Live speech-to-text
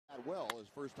well his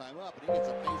first time up, and he gets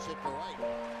a base hit to right.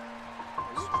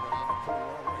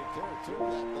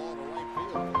 That ball to right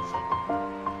field for the single.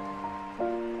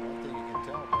 One thing you can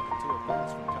tell by the two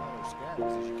at-bats from Tyler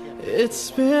Skaggs is you can't.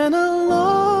 It's been a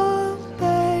long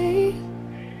day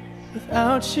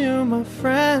without you, my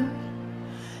friend,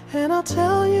 and I'll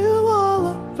tell you all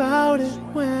about it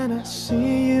when I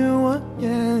see you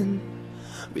again.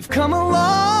 We've come a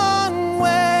long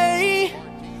way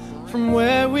from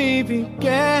where we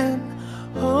began.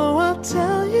 Oh, I'll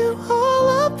tell you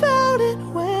all about it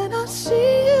when I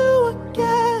see you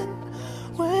again.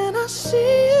 When I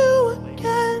see you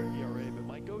again.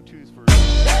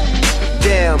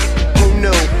 Damn, who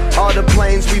knew? All the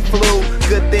planes we flew,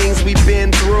 good things we've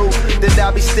been through, that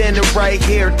I'll be standing right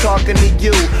here talking to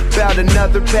you about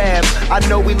another path. I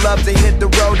know we love to hit the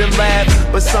road and laugh,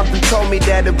 but something told me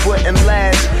that it wouldn't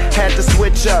last. Had to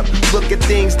switch up, look at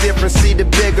things different, see the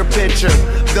bigger picture.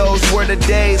 Those were the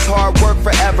days, hard work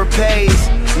forever pays.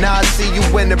 Now I see you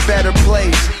in a better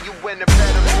place.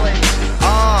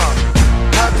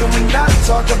 How can we not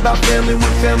talk about family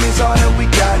when family's all that we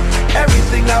got?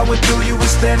 Everything I went through, you were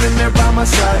standing there by my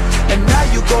side, and now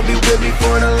you gon' be with me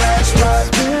for the last ride.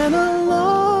 It's been a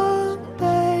long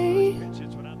day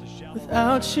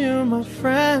without you, my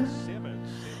friend,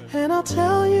 and I'll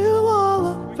tell you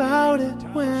all about it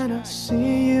when I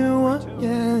see you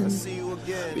again.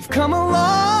 We've come a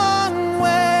long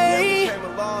way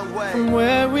from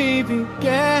where we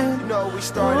began. Oh,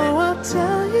 I'll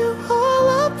tell you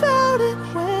all about it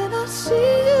when I see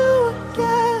you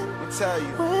again.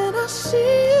 When I see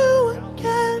you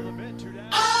again.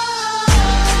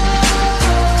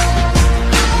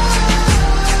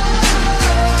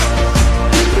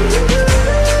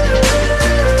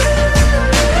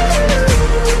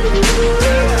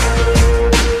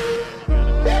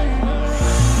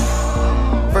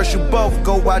 First you both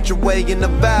go out your way and the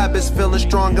vibe is feeling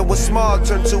strong, and what's small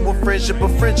turn to a friendship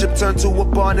turn to a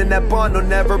bond, and that bond will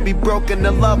never be broken,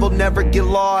 the love will never get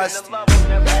lost.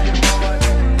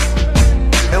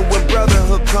 And when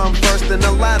brotherhood come first, then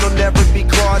the line will never be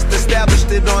crossed. Established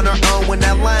it on our own when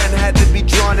that line had to be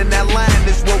drawn, and that line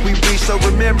is what we reach, so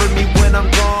remember me when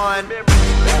I'm gone.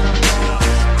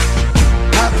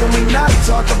 How can we not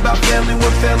talk about family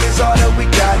when family's all that we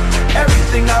got?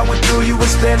 Everything I went through, you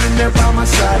were standing there by my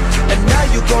side, and now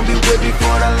you gon' be with me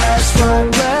for the last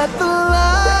ride. Let the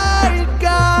light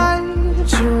guide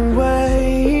your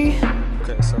way.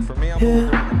 Okay, so for me, I'm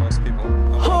older than most people.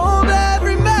 Hold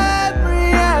every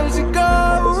memory as you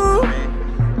go,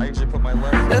 I usually put my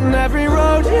left and every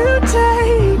road you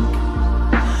take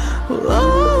will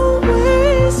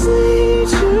always lead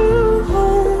you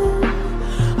home.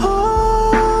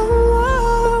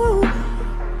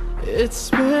 It's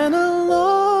been a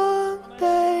long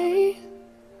day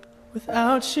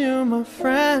without you, my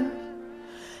friend,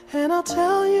 and I'll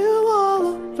tell you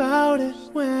all about it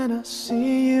when I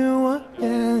see you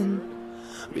again.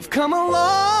 We've come a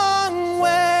long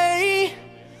way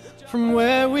from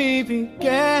where we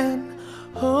began.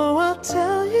 Oh, I'll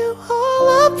tell you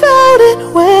all about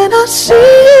it when I see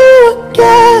you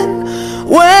again.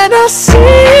 When I see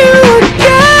you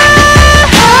again.